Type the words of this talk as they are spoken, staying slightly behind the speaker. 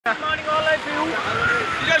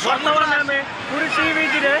वर्तमान आम पूरी सी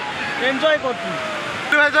बीच रे एंजॉय करती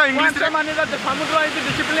इंग्लिश माने समुद्र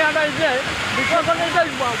डिसिप्लिन विश्वास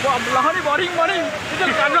लहरी boring boring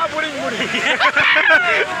Kanha boring boring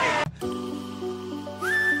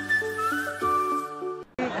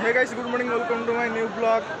hey guys good morning welcome to my new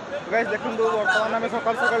blog guys देखो वर्तमान आम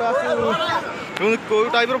सकाल सकाल आसू को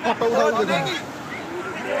टाइप फोटो उठाऊ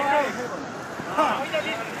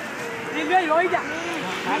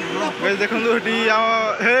गाइस देखो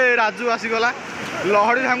हे राजू आसीगला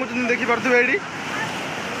लहड़ी भांगुचंदी देखि पारथबे एडी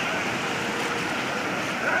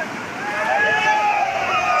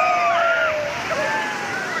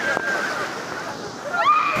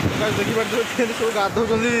देखी पारे सब गाधौ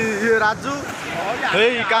राजू हे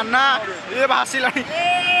कान्हा ये भाषिला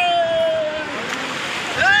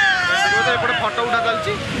एपटे फटो उठा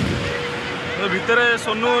चलती भितर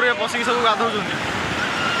सोनू पशिक सब गाधौ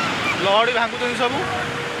लहड़ी भांगुं सब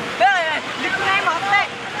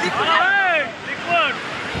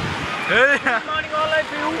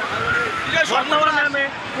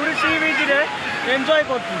पूरी सी बीच रे एंजॉय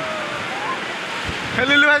करती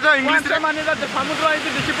इंग्लिश माने समुद्र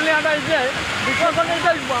डिसिप्लिन विश्वास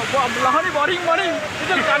लहरी boring boring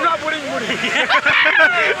Kanha boring boring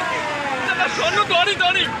Sonu दौड़ी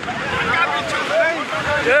दौड़ी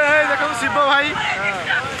देखो शिव भाई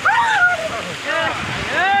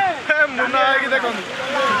मुन्ना है कि देखो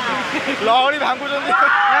लहड़ी भांगुंट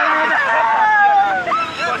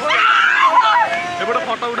एपटे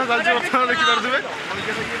फटो उठा चलती बर्तमान देखी पारे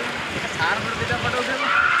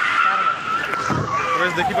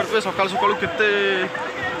देखी पारे सकाल सकाल केते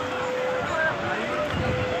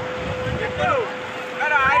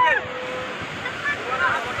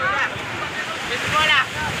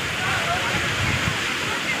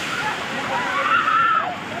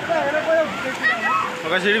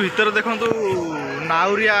से भितर देखु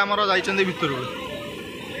नाउरिया आमर जाइछन्ती भितर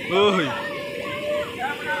ओह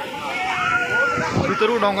भितर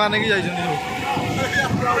डंगा नहीं जाइछन्ती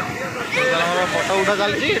फटो उठा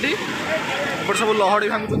चलती सब लहड़ी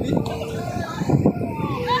भांगुंट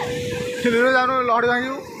जानु लहड़ी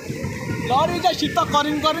भांगू लहड़ी शीत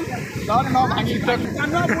करिन करिन लहड़ी न भांगी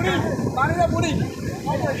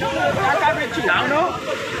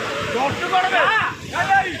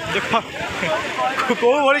देख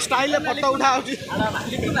कौ भाई स्टाइल फटो उठा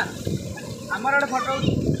फटो फटो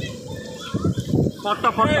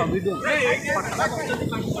फटो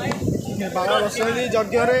बाबा बस यज्ञ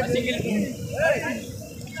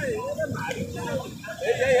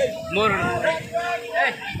मोर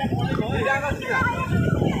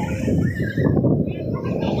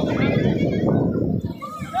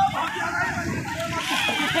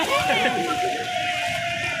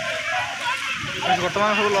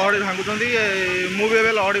बर्तमान सब लहड़ी भांगुंट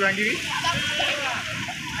मुझे लहड़ी भांगी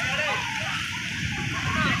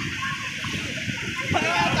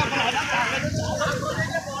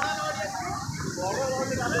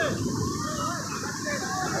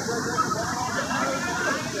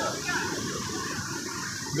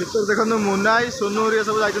भीतर देखो मुन्ना सोनू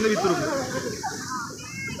सब जाइछन्ती भितर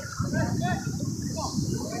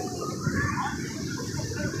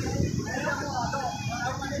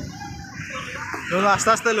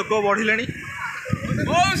आस्ते आस्ते लोक बढ़िले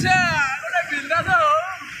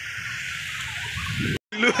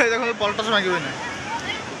देखो पलटस भांगे ना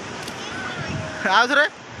आउ थे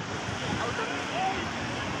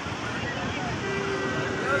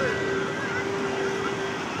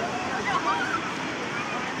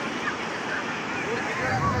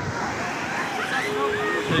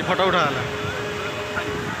फटो उठा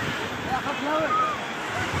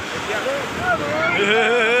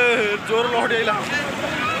जोर लहड़ी आइला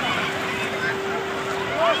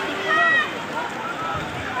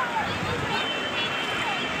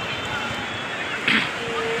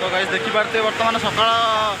तो गाइस देखी पारते वर्तमान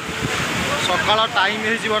सकाळ टाइम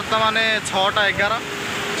है वर्तमान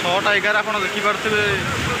 6:11 आप देखी पारे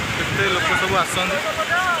केते लोक सब आसते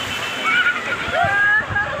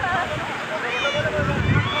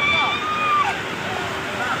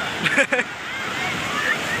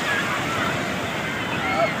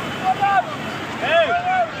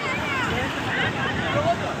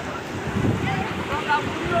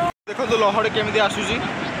देखो तो लहड़ी केमी आसूची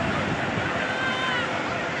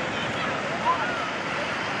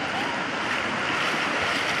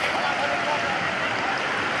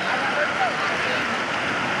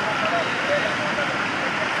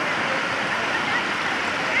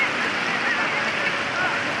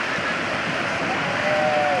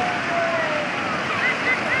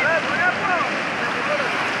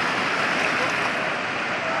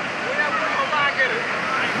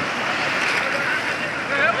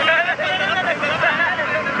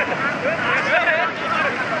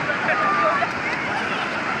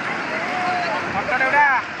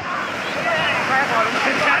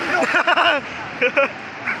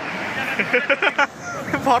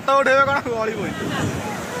ଫଟୋ ଉଠେଇବେ କ'ଣ ଗଳି ପଇ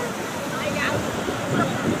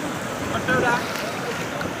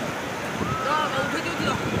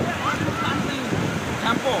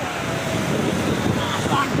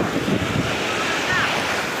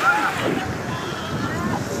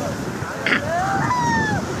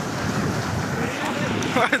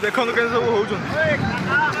ଦେଖନ୍ତୁ କେମିତି ସବୁ ହଉଛନ୍ତି।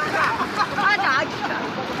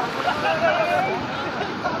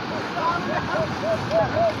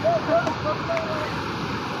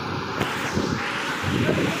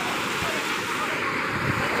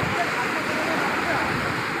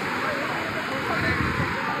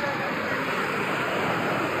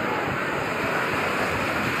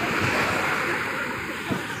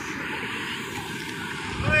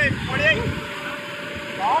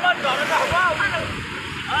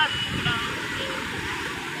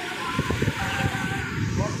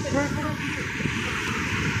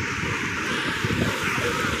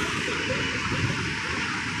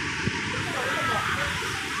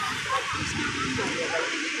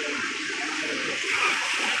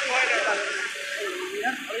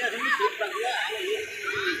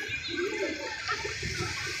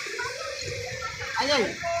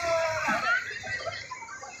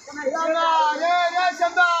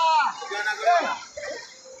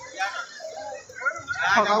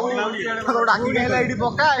 डाकी कहला इडी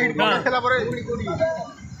पका इडी पका पर इडी कोडी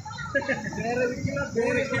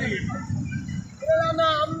ना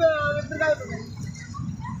अंबे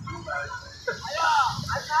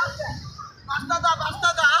पास्ता दा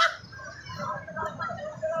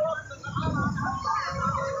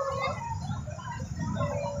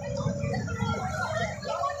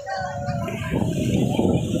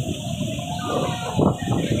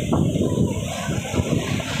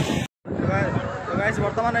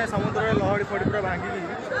बर्तमान समुद्र लहड़ी फड़ी पूरा भांगी जाऊँ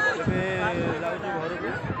घर को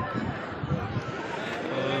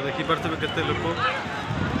देखिपे केते लोक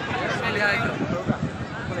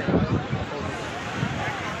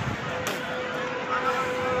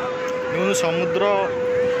समुद्र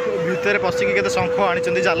भितर पशिकी केते शंख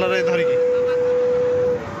आनी जाल धरिकी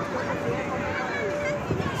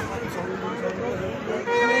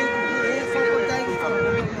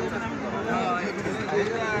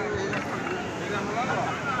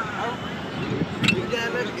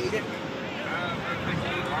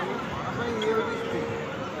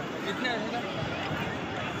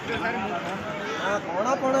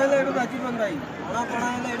पड़ा पड़ा है एटा बाजी बन भाई पड़ा पड़ा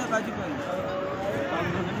है एटा बाजी बन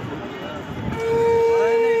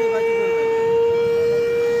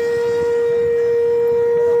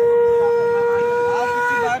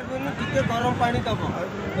गरम पानी दब भर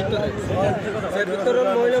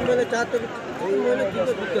महिला मैंने चाह तो महिला भर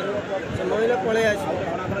से महिला पलि आस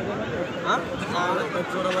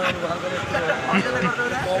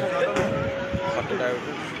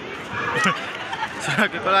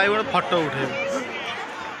फटो उठे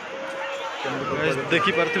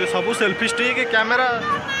देखिपे सब सेल्फी स्टिक कैमेरा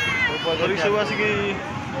सब आसिक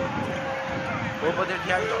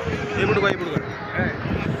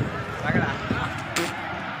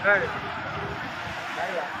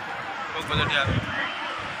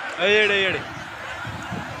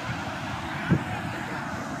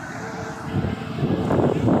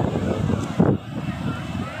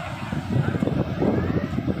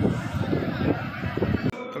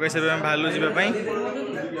कैसे भालू जावाई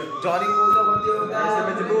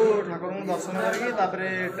जीवु ठाकुर दर्शन करके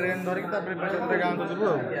ट्रेन धरिकी गाँव को जीवु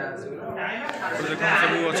देख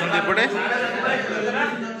सब अच्छा एपटे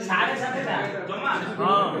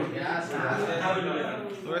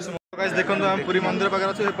देखो आम पुरी मंदिर पाखे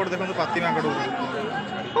अच्छे एपटे देखो पाती माकड़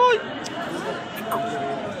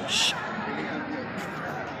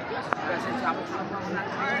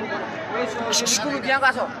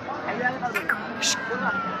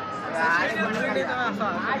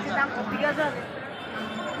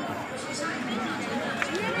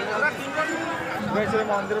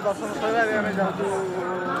मंदिर दर्शन सर जाऊँ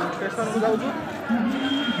स्टेशन को जाऊँ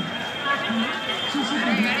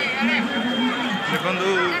देखु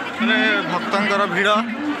मैंने भक्तर भिड़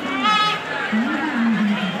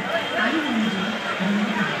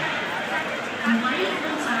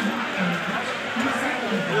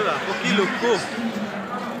कि लोक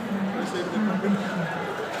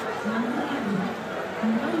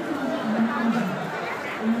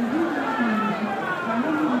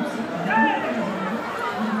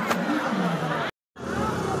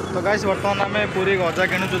तो गाइस बर्तमान आम पूरी गजा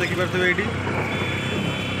किणुचु देखिपे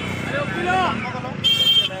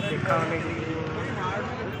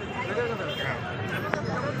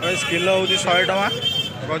ये किलो हूँ 100 टଙ୍କା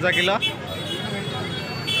गजा किलो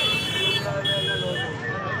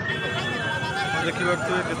देखिपे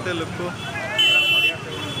केते लोक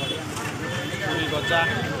गजा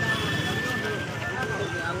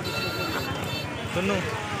सुनू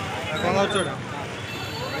कौन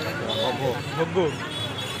भोगो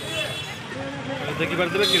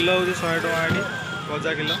देखिपे किलो हूँ 100 टଙ୍କା एटी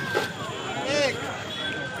गजा किलो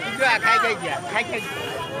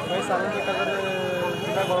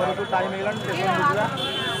टाइम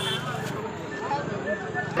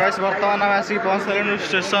गाइस बर्तमान आम आसिक पहुँच सारे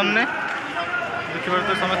स्टेशन ने देखिए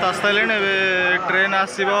तो समस्त आस सारे ट्रेन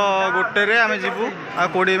आसो गोटे आम जीवु आ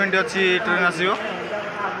 20 मिनट अच्छी ट्रेन आसो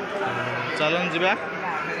चलन जा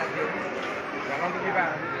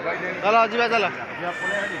चलो जी चलो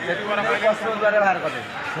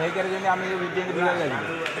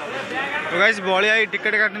तो गाइस बलिया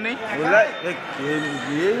टिकेट काटनी